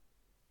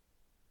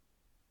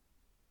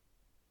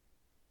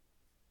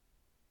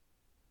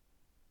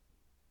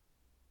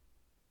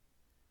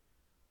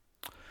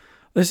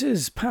This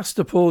is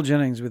Pastor Paul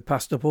Jennings with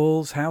Pastor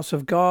Paul's House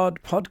of God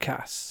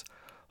podcasts.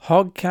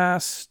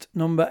 Hogcast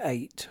number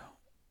 8.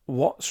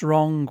 What's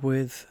wrong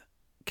with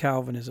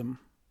Calvinism?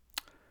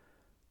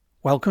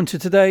 Welcome to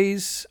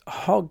today's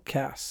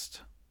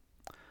Hogcast.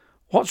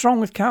 What's wrong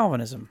with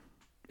Calvinism?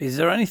 Is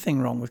there anything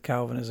wrong with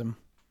Calvinism?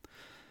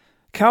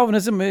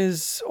 Calvinism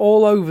is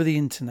all over the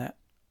internet.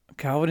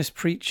 Calvinist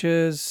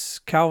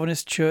preachers,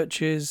 Calvinist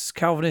churches,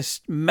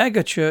 Calvinist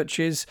mega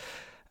churches,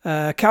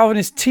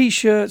 Calvinist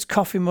t-shirts,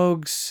 coffee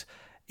mugs,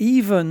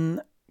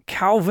 even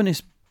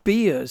Calvinist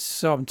beers,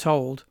 so I'm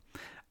told,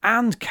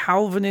 and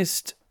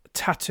Calvinist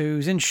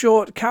tattoos. In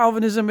short,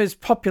 Calvinism is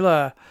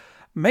popular.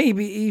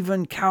 Maybe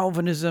even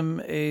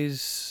Calvinism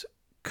is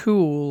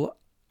cool.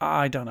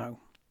 I don't know.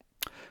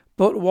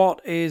 But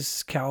what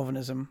is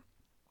Calvinism?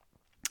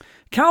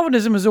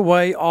 Calvinism is a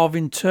way of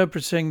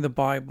interpreting the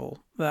Bible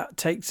that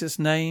takes its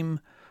name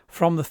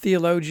from the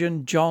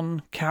theologian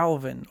John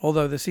Calvin,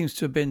 although there seems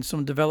to have been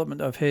some development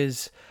of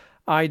his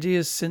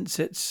ideas since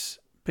its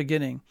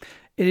beginning.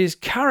 It is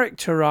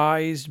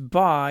characterized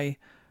by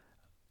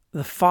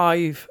the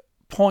 5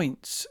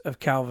 points of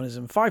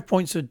Calvinism, 5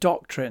 points of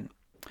doctrine,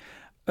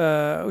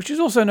 which is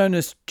also known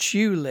as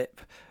TULIP,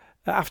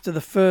 after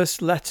the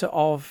first letter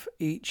of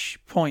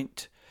each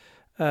point.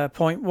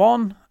 Point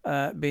 1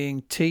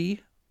 being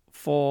T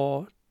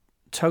for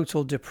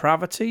total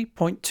depravity.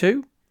 Point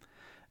 2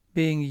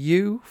 being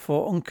U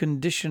for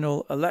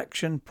unconditional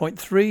election. Point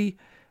 3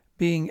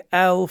 being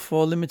L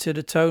for limited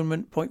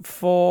atonement. Point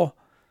 4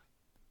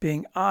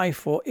 being I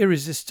for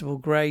irresistible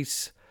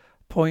grace.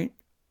 Point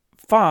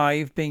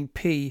 5 being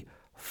P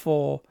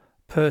for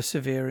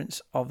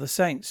perseverance of the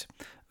saints.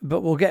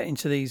 But we'll get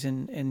into these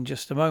in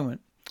just a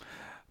moment.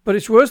 But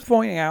it's worth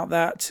pointing out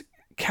that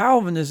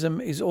Calvinism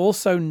is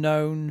also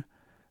known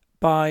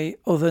by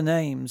other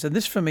names, and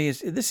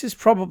this is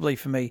probably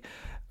for me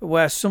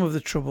where some of the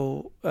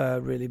trouble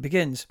really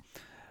begins.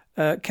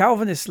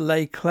 Calvinists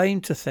lay claim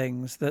to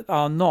things that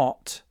are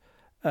not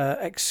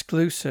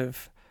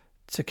exclusive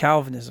to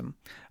Calvinism,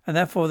 and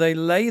therefore they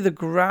lay the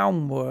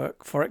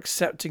groundwork for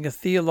accepting a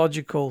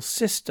theological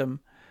system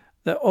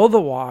that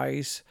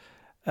otherwise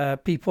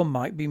people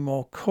might be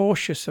more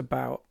cautious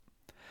about.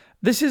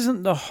 This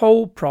isn't the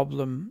whole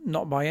problem,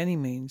 not by any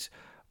means,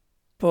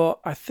 but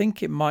I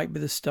think it might be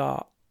the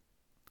start.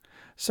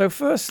 So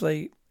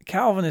firstly,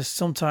 Calvinists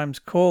sometimes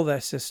call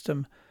their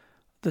system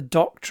the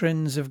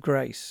doctrines of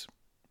grace.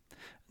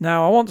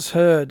 Now, I once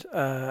heard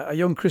a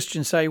young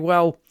Christian say,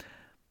 well,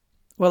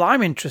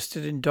 I'm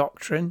interested in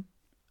doctrine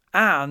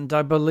and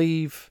I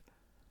believe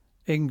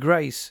in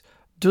grace.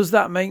 Does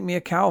that make me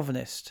a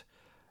Calvinist?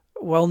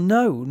 Well,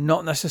 no,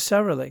 not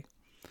necessarily.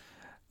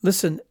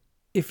 Listen,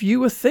 if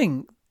you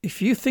think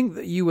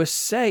that you were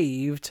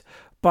saved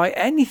by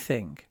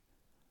anything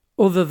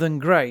other than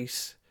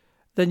grace,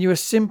 then you are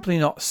simply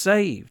not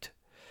saved.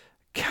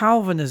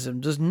 Calvinism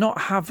does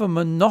not have a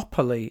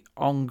monopoly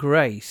on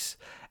grace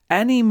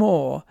any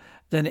more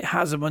than it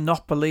has a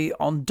monopoly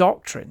on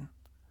doctrine.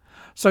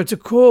 So to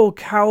call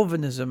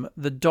Calvinism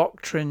the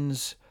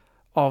doctrines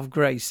of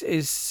grace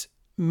is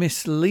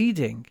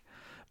misleading,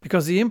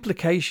 because the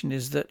implication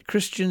is that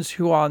Christians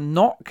who are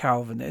not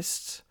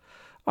Calvinists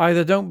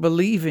either don't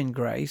believe in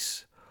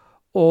grace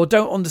or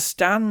don't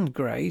understand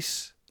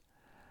grace,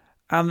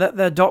 and that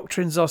their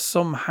doctrines are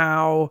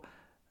somehow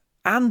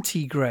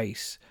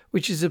anti-grace,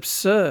 which is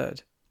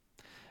absurd.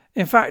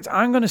 In fact,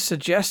 I'm going to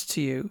suggest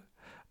to you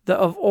that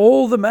of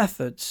all the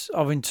methods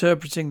of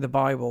interpreting the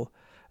Bible,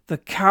 the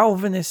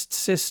Calvinist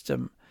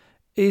system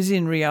is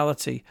in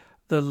reality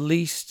the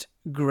least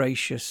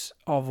gracious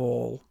of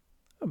all.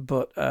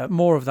 But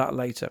more of that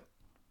later.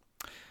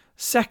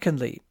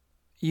 Secondly,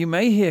 you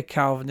may hear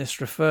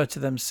Calvinists refer to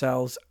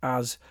themselves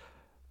as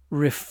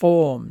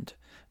Reformed.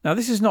 Now,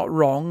 this is not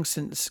wrong,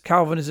 since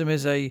Calvinism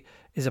is a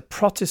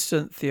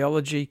Protestant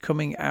theology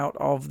coming out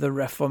of the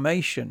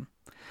Reformation.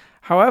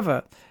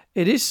 However,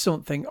 it is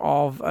something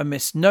of a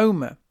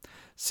misnomer,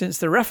 since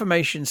the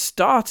Reformation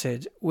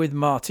started with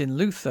Martin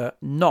Luther,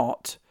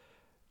 not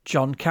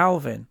John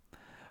Calvin.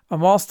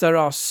 And whilst there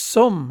are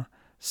some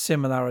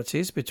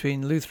similarities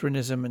between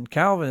Lutheranism and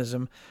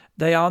Calvinism,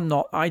 they are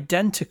not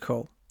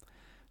identical.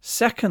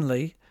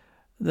 Secondly,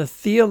 the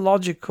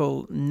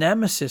theological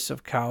nemesis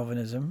of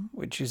Calvinism,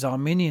 which is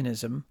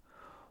Arminianism,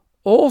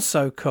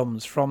 also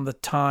comes from the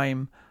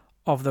time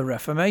of the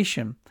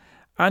Reformation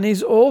and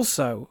is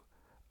also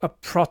a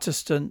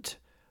Protestant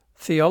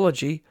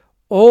theology,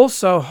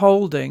 also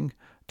holding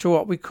to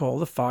what we call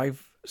the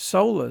 5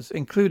 solas,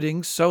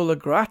 including sola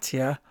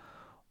gratia,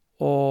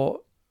 or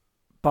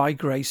by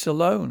grace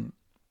alone.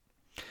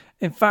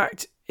 In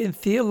fact, in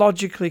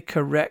theologically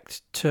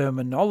correct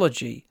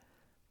terminology,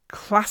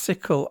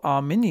 classical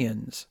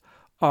Arminians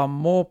are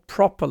more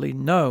properly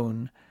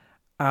known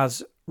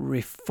as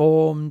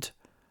Reformed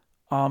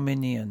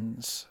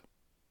Arminians.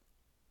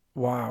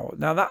 Wow.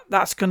 Now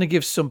that's going to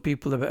give some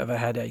people a bit of a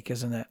headache,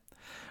 isn't it?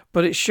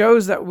 But it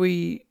shows that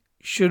we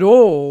should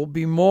all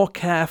be more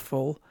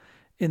careful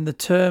in the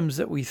terms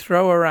that we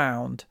throw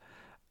around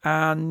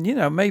and,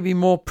 maybe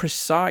more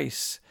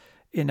precise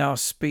in our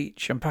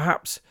speech, and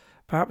perhaps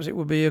it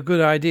would be a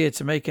good idea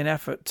to make an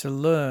effort to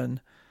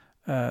learn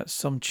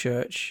some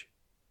church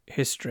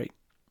history.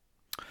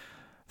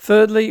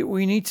 Thirdly,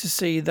 we need to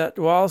see that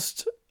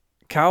whilst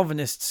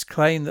Calvinists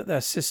claim that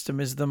their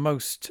system is the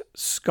most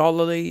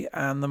scholarly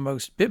and the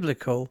most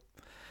biblical,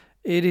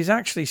 it is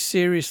actually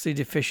seriously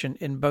deficient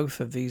in both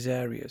of these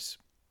areas.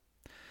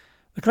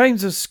 The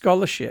claims of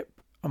scholarship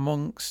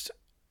amongst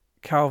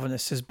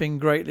Calvinists has been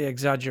greatly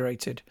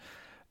exaggerated.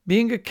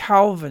 Being a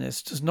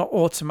Calvinist does not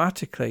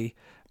automatically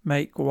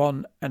make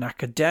one an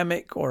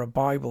academic or a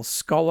Bible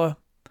scholar.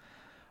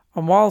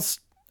 And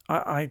whilst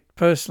I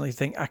personally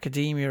think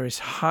academia is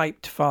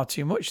hyped far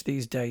too much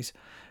these days,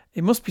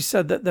 it must be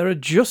said that there are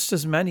just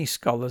as many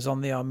scholars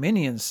on the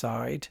Arminian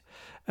side,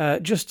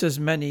 just as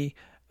many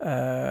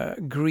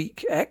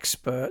Greek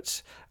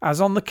experts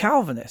as on the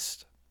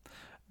Calvinist.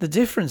 The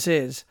difference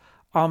is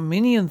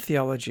Arminian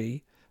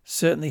theology,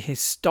 certainly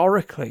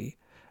historically,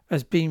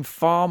 has been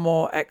far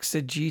more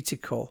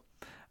exegetical,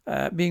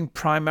 being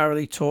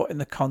primarily taught in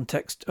the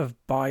context of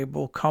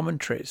Bible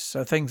commentaries.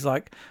 So things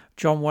like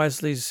John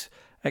Wesley's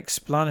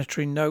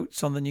explanatory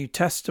notes on the New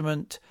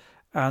Testament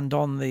and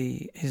on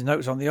his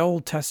notes on the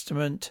Old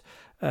Testament,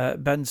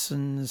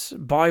 Benson's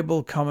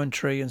Bible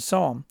commentary, and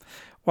so on,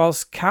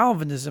 whilst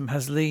Calvinism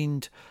has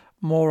leaned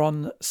more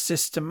on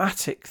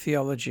systematic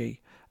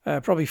theology,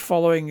 probably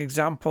following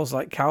examples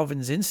like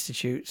Calvin's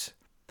Institutes.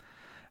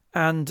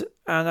 And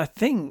I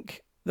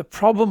think the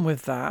problem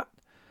with that,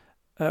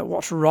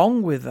 what's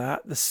wrong with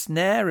that, the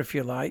snare, if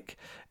you like,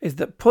 is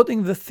that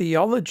putting the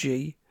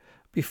theology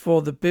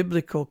before the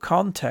biblical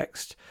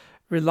context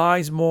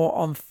relies more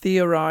on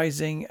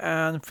theorizing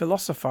and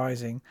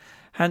philosophizing.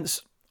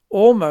 Hence,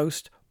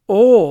 almost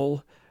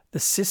all the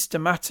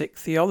systematic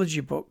theology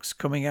books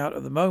coming out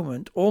at the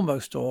moment,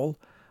 almost all,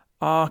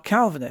 are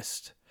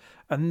Calvinist.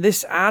 And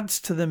this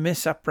adds to the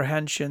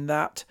misapprehension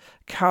that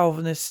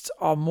Calvinists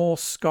are more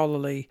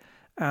scholarly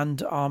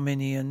and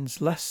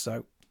Arminians less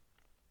so.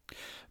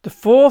 The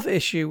fourth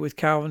issue with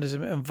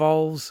Calvinism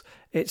involves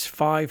its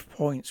 5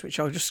 points, which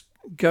I'll just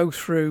go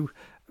through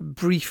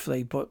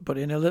briefly, but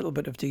in a little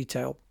bit of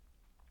detail.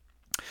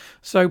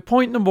 So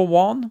point number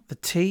 1, the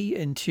T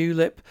in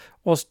tulip,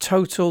 was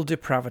total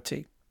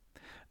depravity.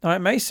 Now, it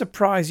may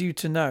surprise you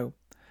to know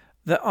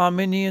that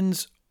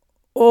Arminians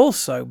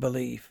also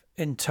believe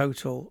in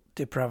total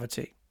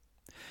depravity.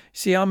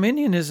 See,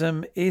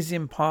 Arminianism is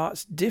in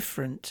parts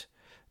different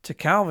to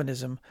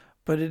Calvinism,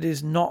 but it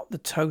is not the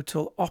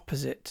total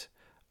opposite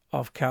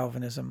of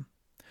Calvinism.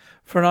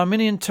 For an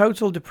Arminian,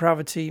 total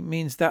depravity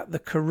means that the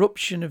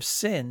corruption of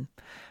sin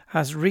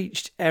has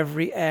reached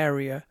every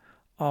area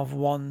of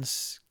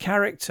one's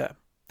character.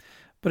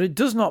 But it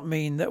does not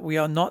mean that we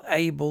are not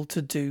able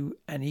to do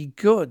any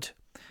good.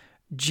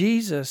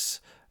 Jesus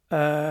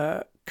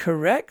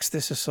corrects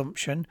this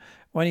assumption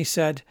when he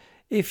said,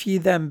 "If ye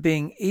then,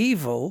 being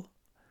evil,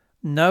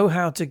 know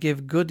how to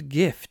give good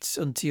gifts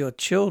unto your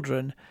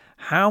children,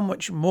 how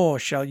much more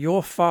shall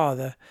your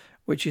Father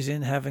which is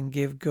in heaven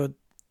give good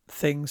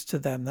things to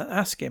them that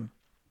ask him?"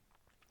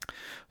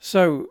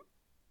 So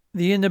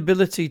the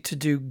inability to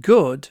do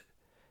good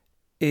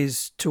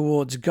is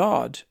towards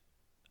God.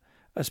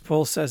 As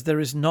Paul says, there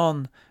is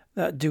none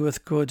that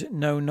doeth good,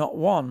 no, not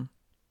one.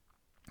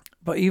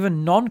 But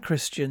even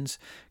non-Christians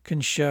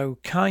can show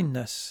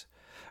kindness,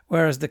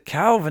 whereas the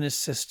Calvinist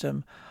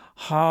system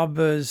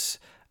harbours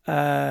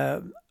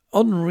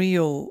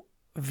unreal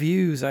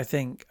views, I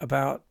think,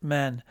 about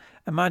men,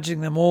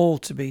 imagining them all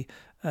to be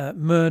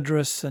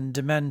murderous and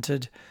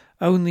demented,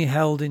 only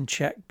held in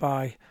check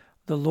by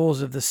the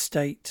laws of the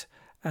state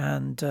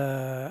and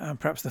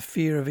perhaps the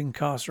fear of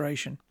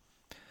incarceration.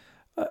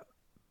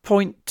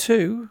 Point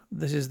 2,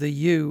 this is the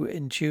U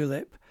in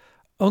tulip,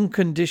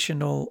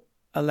 unconditional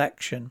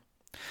election.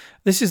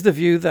 This is the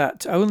view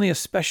that only a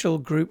special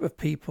group of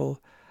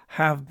people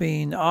have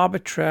been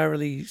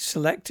arbitrarily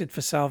selected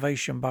for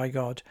salvation by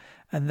God,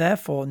 and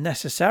therefore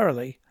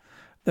necessarily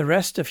the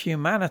rest of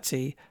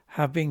humanity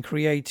have been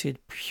created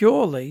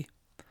purely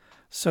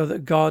so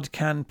that God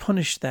can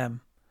punish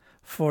them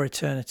for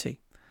eternity.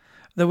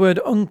 The word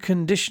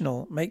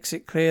unconditional makes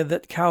it clear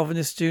that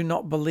Calvinists do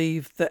not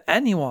believe that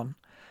anyone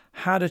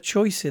had a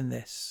choice in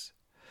this.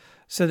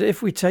 So that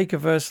if we take a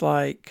verse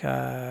like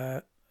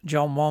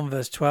John 1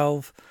 verse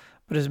 12,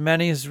 but as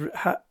many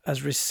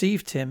as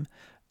received him,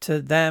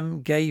 to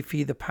them gave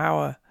he the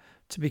power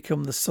to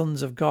become the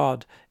sons of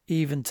God,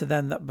 even to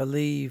them that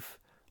believe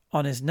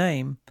on his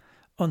name.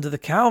 Under the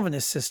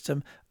Calvinist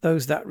system,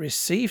 those that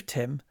received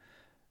him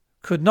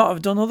could not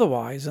have done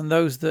otherwise, and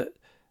those that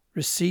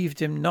received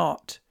him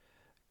not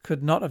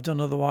could not have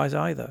done otherwise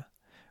either.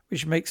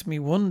 Which makes me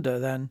wonder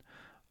then,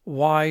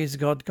 why is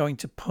God going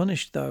to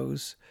punish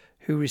those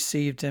who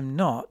received him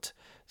not,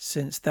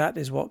 since that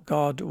is what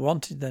God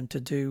wanted them to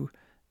do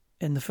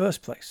in the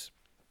first place?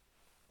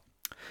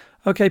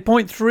 Okay,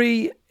 point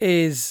 3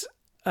 is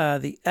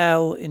the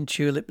L in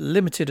tulip,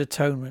 limited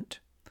atonement.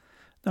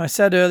 Now, I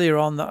said earlier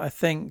on that I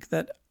think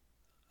that,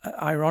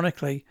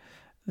 ironically,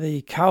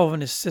 the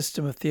Calvinist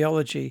system of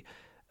theology,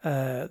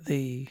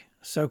 the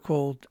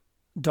so-called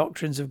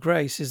doctrines of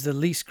grace is the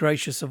least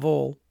gracious of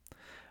all,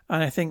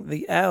 and I think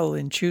the L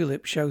in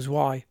tulip shows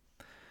why.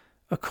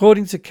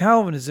 According to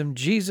Calvinism,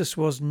 Jesus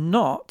was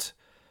not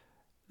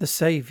the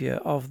saviour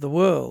of the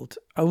world,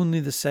 only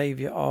the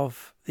saviour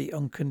of the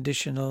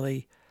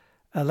unconditionally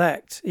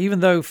elect.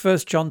 Even though 1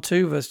 John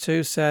 2 verse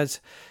 2 says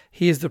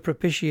he is the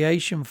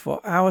propitiation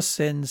for our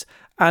sins,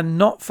 and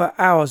not for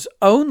ours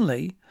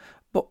only,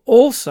 but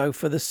also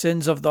for the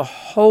sins of the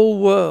whole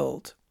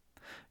world.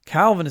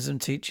 Calvinism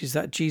teaches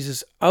that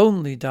Jesus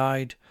only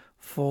died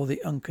for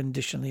the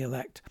unconditionally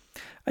elect.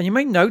 And you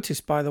may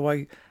notice, by the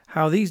way,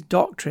 how these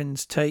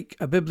doctrines take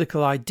a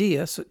biblical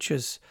idea such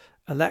as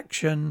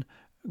election,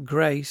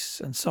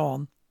 grace, and so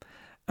on,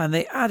 and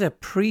they add a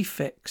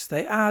prefix,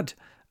 they add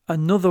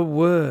another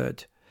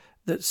word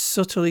that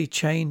subtly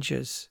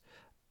changes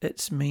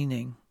its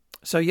meaning.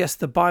 So yes,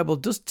 the Bible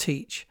does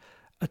teach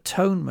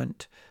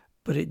atonement,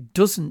 but it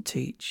doesn't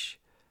teach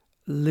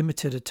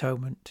limited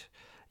atonement.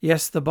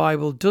 Yes, the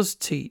Bible does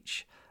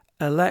teach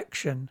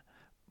election,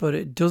 but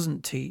it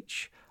doesn't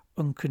teach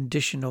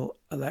unconditional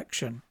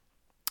election.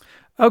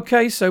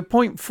 Okay, so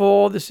point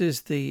 4, this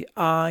is the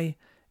I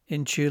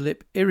in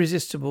tulip,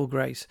 irresistible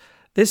grace.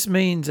 This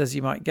means, as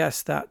you might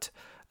guess, that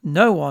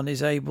no one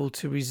is able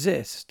to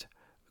resist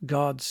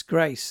God's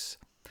grace.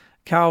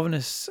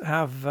 Calvinists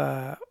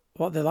have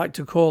what they like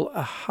to call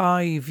a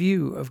high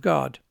view of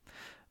God.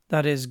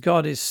 That is,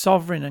 God is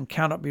sovereign and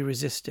cannot be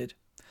resisted.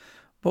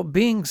 But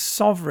being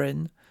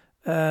sovereign,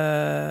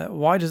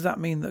 why does that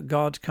mean that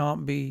God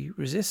can't be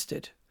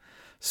resisted?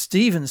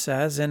 Stephen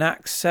says in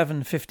Acts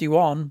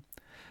 7:51,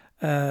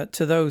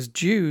 to those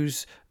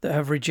Jews that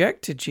have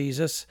rejected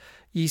Jesus,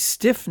 ye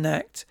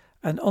stiff-necked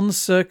and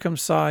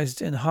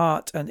uncircumcised in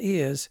heart and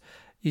ears,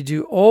 ye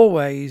do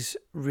always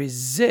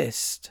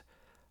resist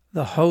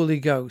the Holy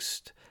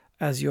Ghost,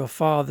 as your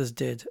fathers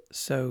did,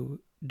 so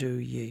do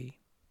ye.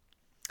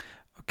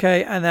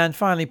 Okay, and then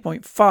finally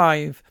point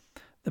 5,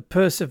 the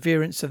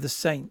perseverance of the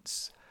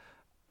saints.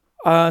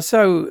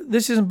 So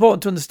this is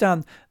important to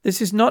understand.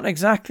 This is not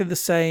exactly the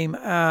same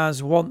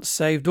as once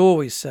saved,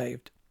 always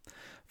saved.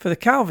 For the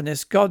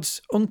Calvinists,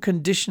 God's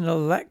unconditional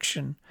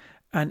election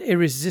and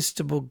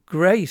irresistible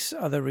grace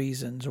are the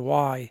reasons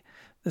why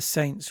the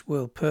saints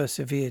will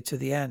persevere to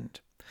the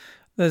end.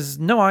 There's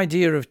no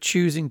idea of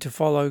choosing to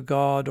follow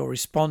God or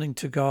responding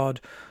to God,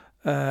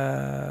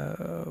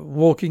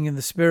 walking in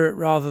the Spirit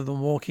rather than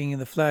walking in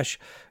the flesh.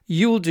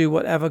 You will do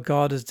whatever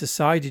God has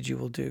decided you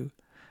will do.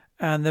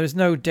 And there is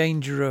no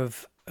danger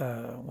of,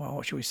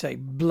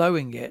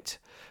 blowing it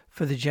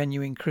for the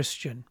genuine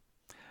Christian.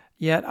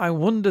 Yet I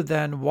wonder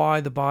then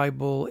why the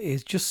Bible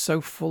is just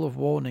so full of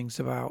warnings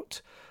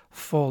about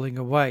falling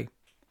away.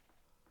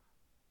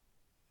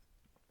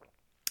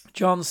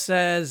 John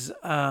says,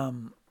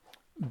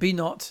 be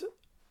not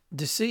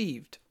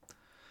deceived.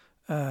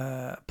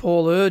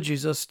 Paul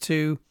urges us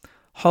to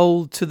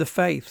hold to the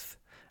faith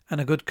and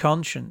a good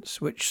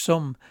conscience, which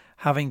some,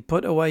 having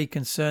put away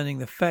concerning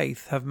the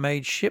faith, have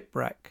made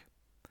shipwreck.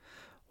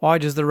 Why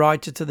does the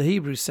writer to the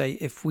Hebrews say,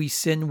 if we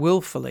sin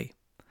wilfully,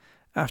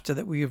 after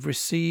that we have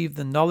received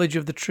the knowledge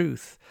of the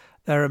truth,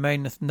 there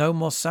remaineth no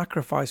more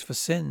sacrifice for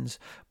sins,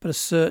 but a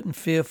certain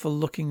fearful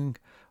looking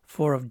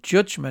for of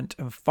judgment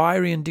and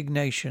fiery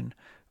indignation,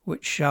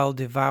 which shall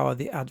devour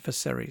the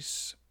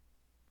adversaries.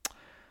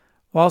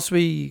 Whilst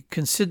we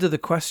consider the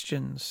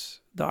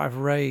questions that I've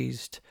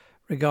raised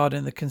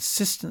regarding the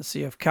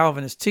consistency of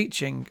Calvinist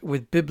teaching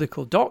with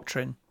biblical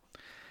doctrine,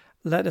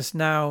 let us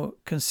now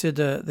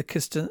consider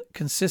the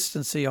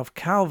consistency of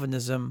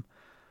Calvinism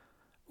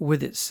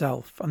with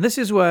itself. And this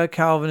is where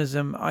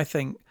Calvinism, I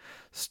think,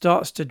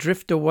 starts to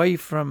drift away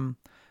from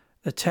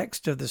the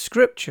text of the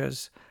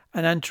scriptures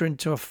and enter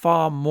into a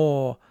far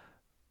more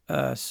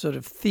sort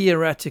of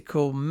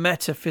theoretical,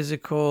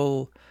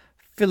 metaphysical,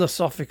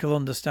 philosophical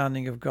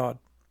understanding of God.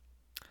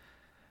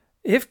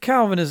 If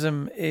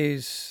Calvinism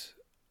is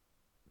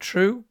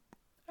true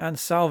and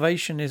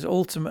salvation is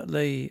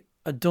ultimately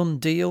a done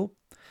deal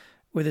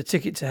with a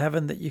ticket to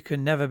heaven that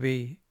can never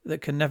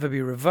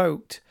be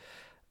revoked,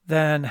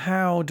 then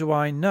how do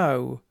I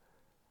know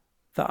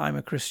that I'm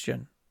a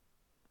Christian?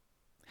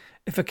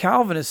 If a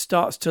Calvinist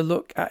starts to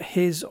look at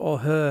his or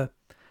her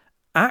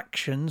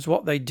actions,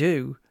 what they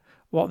do,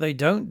 what they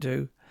don't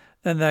do,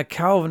 then their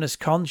Calvinist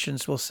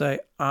conscience will say,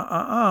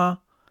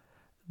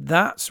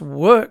 that's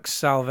works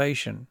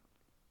salvation.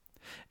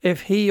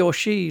 If he or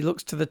she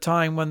looks to the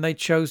time when they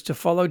chose to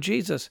follow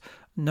Jesus,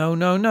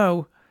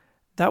 no,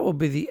 that will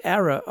be the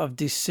error of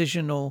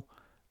decisional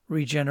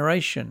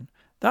regeneration.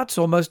 That's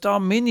almost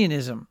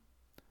Arminianism.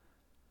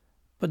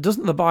 But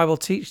doesn't the Bible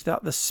teach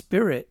that the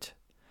Spirit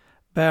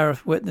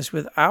beareth witness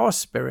with our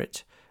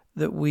spirit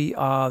that we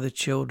are the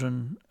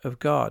children of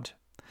God?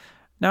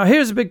 Now,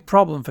 here's a big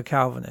problem for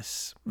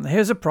Calvinists.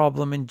 Here's a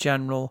problem in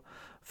general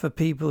for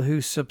people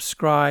who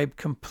subscribe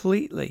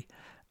completely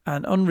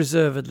and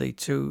unreservedly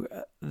to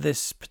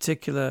this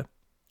particular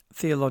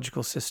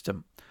theological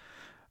system.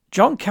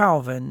 John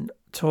Calvin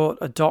taught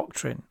a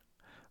doctrine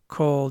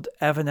called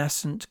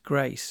evanescent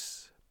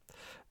grace.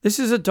 This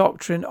is a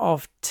doctrine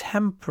of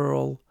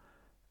temporal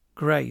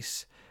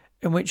grace,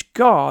 in which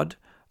God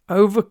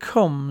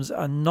overcomes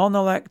a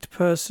non-elect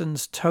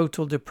person's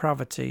total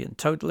depravity and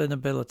total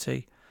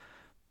inability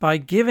by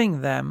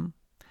giving them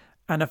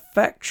an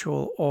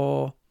effectual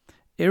or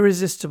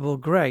irresistible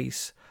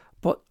grace,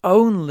 but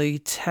only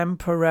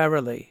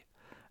temporarily,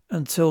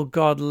 until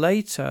God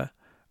later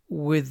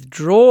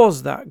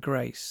withdraws that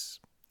grace.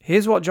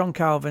 Here's what John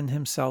Calvin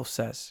himself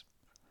says: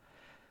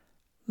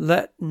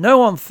 "Let no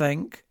one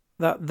think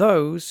that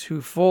those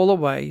who fall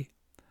away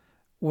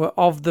were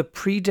of the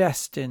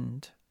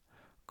predestined,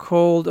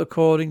 called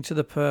according to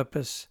the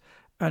purpose,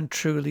 and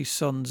truly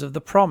sons of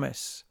the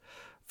promise.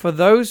 For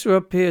those who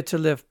appear to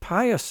live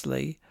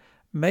piously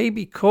may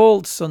be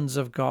called sons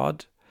of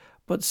God,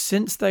 but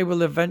since they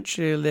will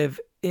eventually live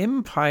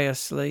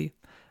impiously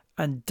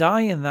and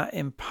die in that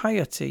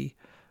impiety,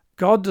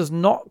 God does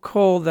not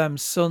call them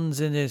sons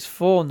in his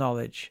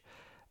foreknowledge.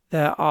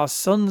 There are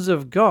sons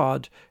of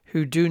God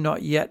who do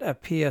not yet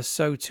appear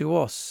so to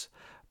us,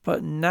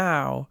 but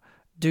now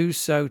do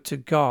so to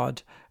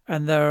God,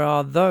 and there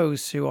are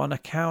those who, on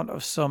account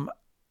of some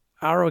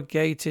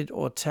arrogated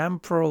or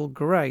temporal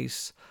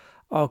grace,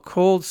 are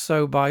called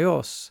so by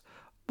us,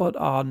 but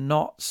are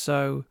not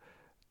so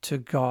to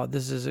God."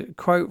 This is a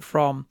quote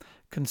from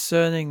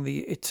Concerning the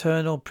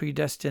Eternal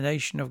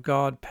Predestination of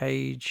God,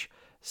 page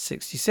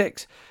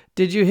 66.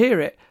 Did you hear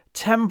it?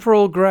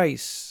 Temporal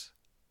grace.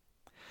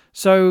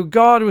 So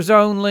God was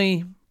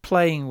only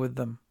playing with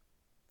them.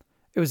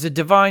 It was a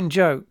divine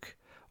joke,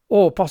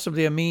 or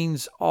possibly a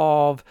means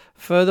of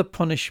further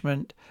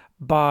punishment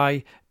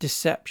by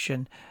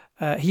deception.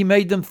 He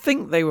made them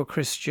think they were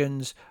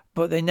Christians,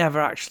 but they never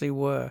actually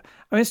were.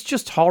 I mean, it's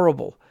just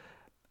horrible.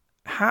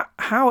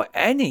 How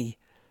any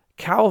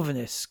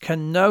Calvinists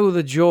can know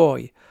the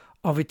joy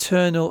of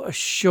eternal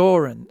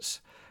assurance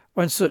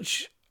when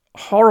such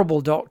horrible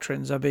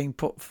doctrines are being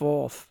put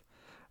forth.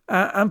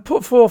 And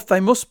put forth they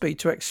must be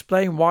to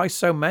explain why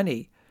so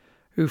many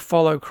who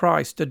follow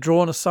Christ are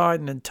drawn aside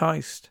and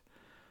enticed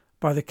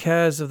by the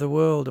cares of the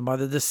world and by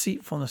the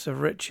deceitfulness of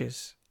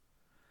riches.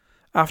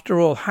 After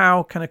all,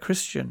 how can a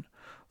Christian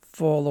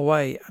fall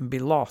away and be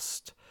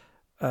lost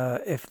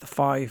if the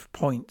 5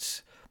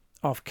 points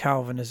of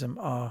Calvinism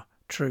are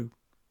true?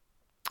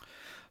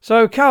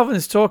 So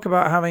Calvinists talk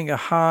about having a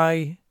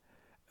high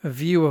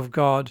view of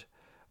God,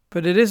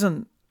 but it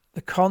isn't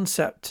the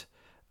concept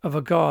of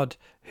a God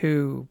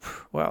who,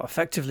 well,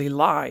 effectively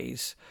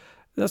lies.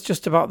 That's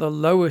just about the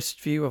lowest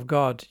view of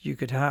God you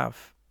could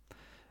have.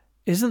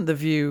 Isn't the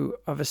view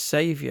of a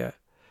Saviour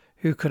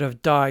who could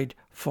have died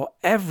for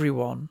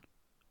everyone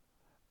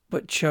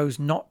but chose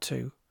not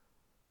to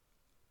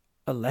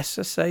a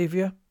lesser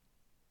Saviour?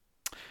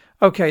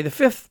 Okay, the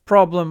fifth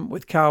problem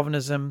with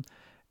Calvinism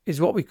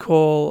is what we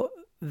call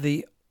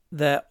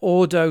their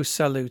ordo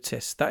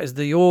salutis, that is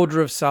the order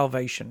of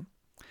salvation.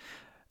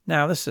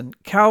 Now listen,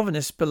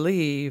 Calvinists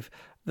believe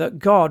that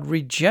God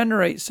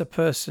regenerates a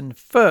person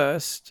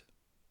first.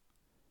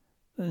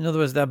 In other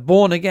words, they're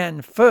born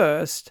again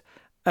first,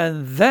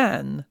 and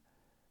then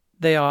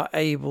they are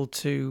able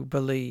to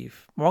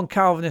believe. One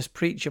Calvinist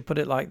preacher put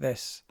it like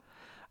this: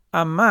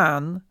 a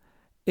man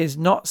is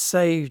not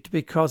saved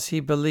because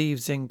he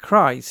believes in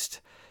Christ.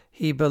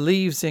 He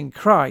believes in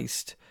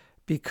Christ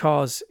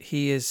because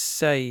he is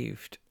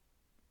saved.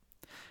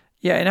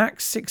 Yeah, in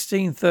Acts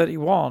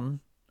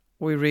 16:31,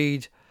 we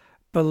read,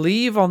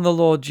 "Believe on the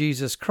Lord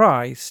Jesus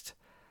Christ,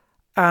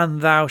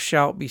 and thou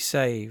shalt be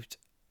saved,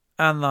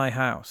 and thy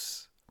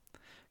house."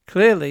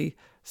 Clearly,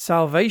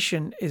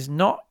 salvation is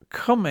not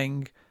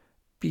coming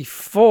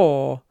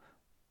before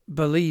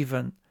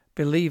believing.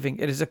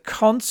 It is a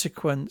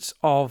consequence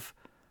of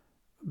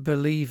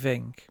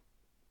believing.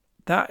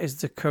 That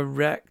is the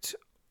correct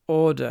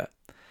order.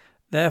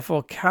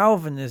 Therefore,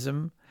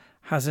 Calvinism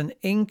has an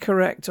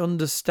incorrect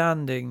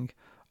understanding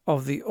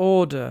of the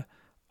order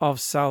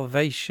of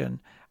salvation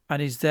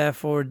and is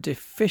therefore a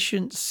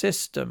deficient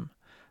system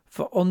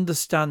for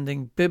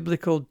understanding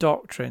biblical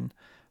doctrine,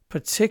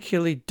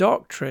 particularly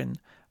doctrine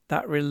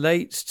that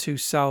relates to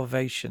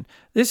salvation.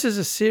 This is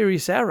a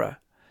serious error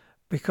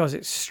because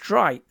it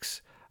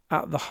strikes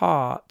at the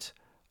heart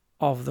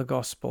of the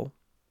gospel.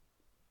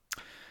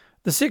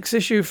 The sixth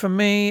issue for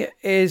me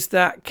is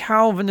that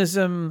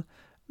Calvinism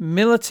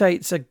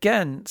militates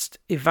against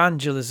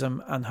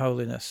evangelism and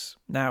holiness.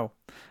 Now,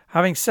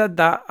 having said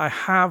that, I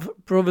have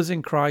brothers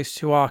in Christ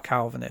who are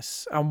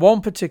Calvinists, and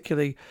one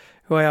particularly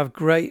who I have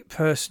great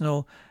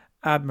personal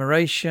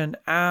admiration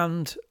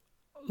and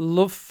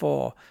love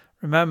for.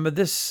 Remember,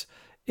 this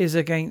is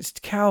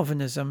against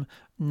Calvinism,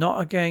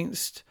 not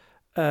against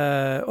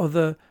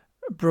other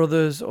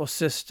brothers or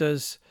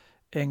sisters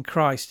in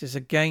Christ. It's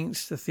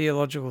against the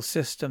theological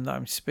system that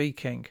I'm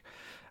speaking.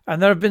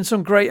 And there have been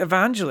some great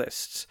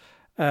evangelists,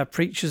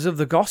 preachers of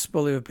the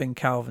gospel who have been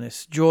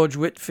Calvinists, George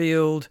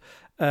Whitefield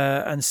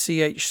and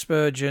C.H.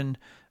 Spurgeon,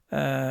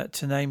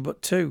 to name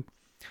but two.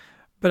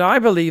 But I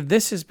believe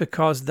this is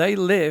because they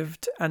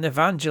lived and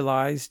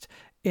evangelized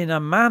in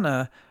a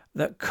manner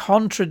that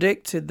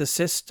contradicted the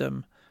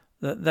system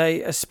that they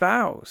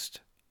espoused.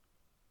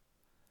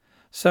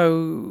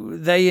 So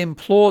they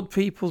implored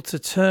people to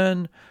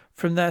turn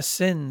from their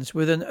sins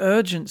with an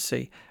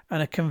urgency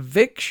and a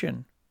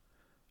conviction.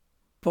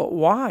 But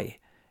why,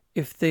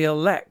 if the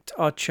elect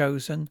are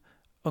chosen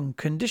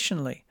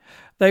unconditionally?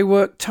 They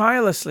work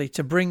tirelessly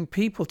to bring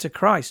people to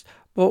Christ.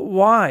 But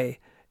why,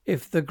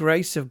 if the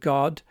grace of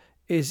God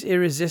is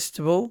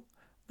irresistible,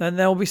 then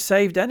they'll be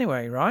saved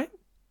anyway, right?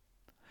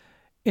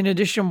 In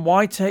addition,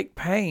 why take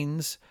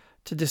pains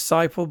to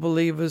disciple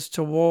believers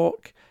to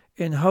walk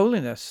in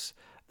holiness?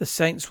 The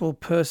saints will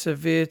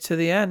persevere to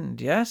the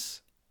end,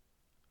 yes?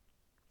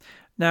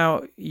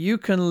 Now, you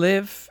can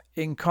live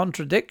in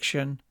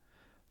contradiction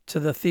to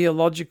the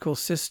theological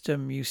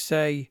system you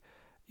say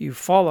you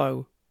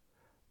follow,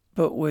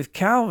 but with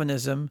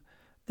Calvinism,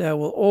 there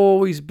will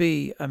always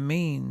be a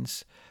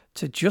means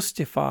to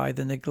justify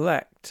the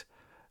neglect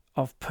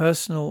of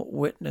personal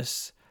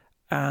witness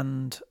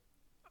and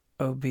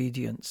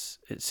obedience,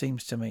 it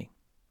seems to me.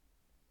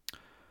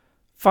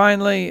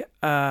 Finally,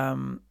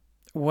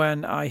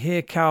 when I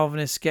hear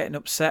Calvinists getting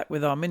upset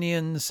with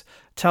Arminians,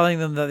 telling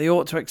them that they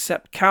ought to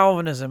accept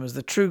Calvinism as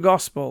the true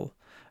gospel,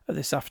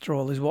 this, after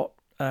all, is what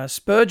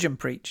Spurgeon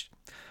preached.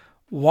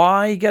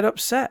 Why get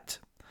upset?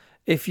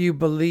 If you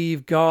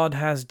believe God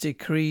has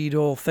decreed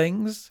all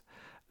things,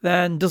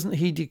 then doesn't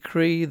he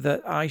decree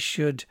that I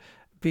should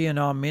be an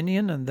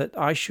Arminian and that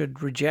I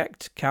should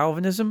reject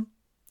Calvinism?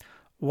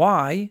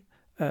 Why,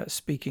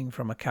 speaking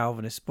from a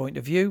Calvinist point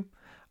of view,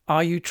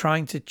 are you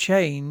trying to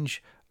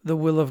change the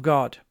will of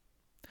God?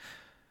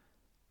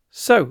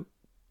 So,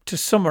 to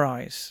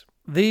summarize,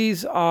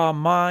 these are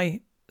my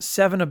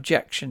 7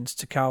 objections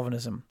to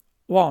Calvinism.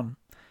 1.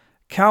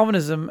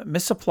 Calvinism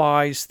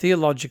misapplies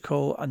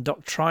theological and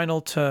doctrinal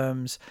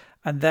terms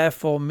and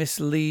therefore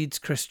misleads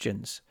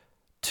Christians.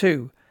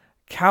 2.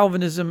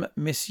 Calvinism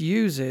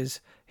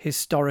misuses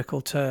historical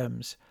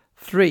terms.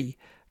 3.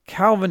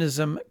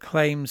 Calvinism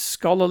claims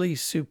scholarly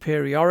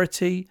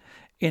superiority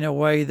in a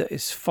way that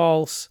is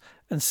false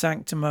and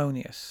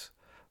sanctimonious.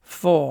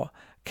 4.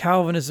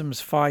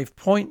 Calvinism's 5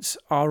 points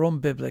are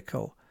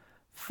unbiblical.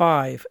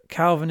 5.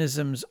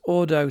 Calvinism's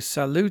Ordo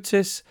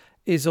Salutis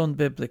is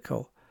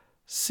unbiblical.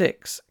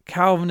 6.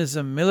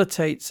 Calvinism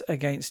militates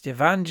against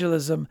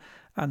evangelism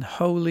and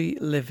holy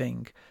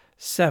living.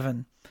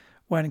 7.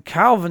 When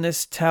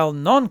Calvinists tell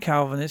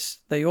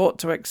non-Calvinists they ought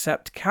to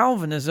accept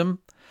Calvinism,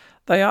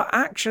 they are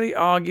actually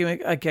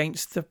arguing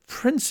against the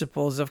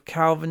principles of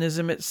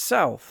Calvinism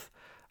itself.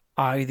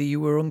 Either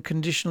you were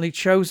unconditionally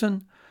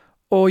chosen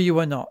or you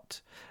are not.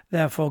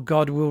 Therefore,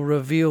 God will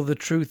reveal the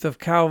truth of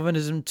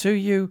Calvinism to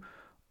you,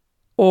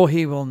 or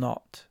he will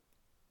not.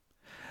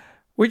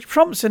 Which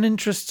prompts an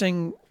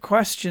interesting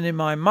question in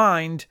my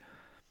mind.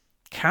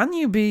 Can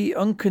you be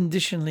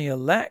unconditionally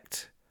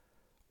elect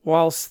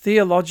whilst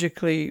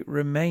theologically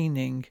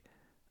remaining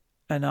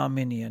an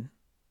Arminian?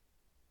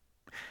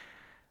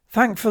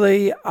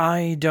 Thankfully,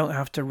 I don't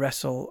have to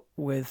wrestle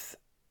with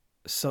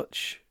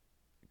such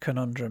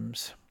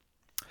conundrums.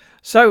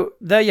 So,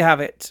 there you have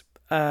it.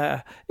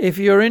 If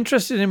you're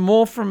interested in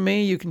more from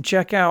me, you can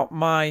check out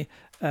my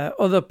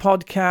other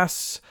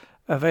podcasts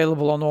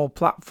available on all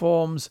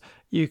platforms.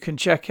 You can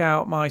check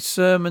out my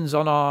sermons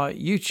on our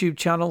YouTube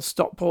channel,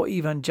 Stockport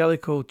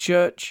Evangelical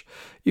Church.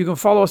 You can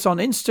follow us on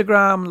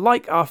Instagram,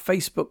 like our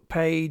Facebook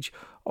page,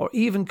 or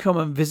even come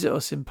and visit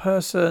us in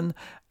person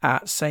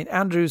at St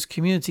Andrew's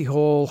Community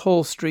Hall,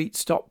 Hall Street,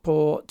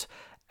 Stockport,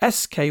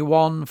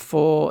 SK1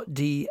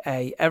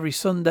 4DA, every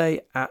Sunday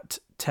at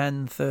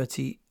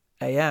 10:30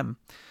 a.m.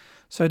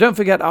 So don't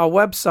forget our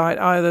website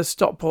either,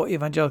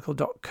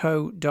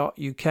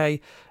 stockportevangelical.co.uk.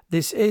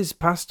 This is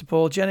Pastor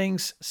Paul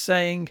Jennings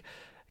saying,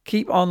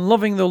 keep on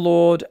loving the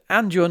Lord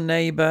and your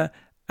neighbour,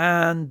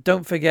 and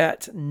don't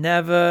forget,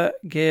 never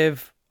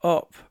give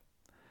up.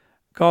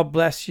 God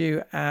bless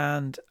you,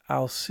 and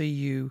I'll see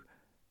you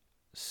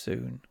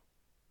soon.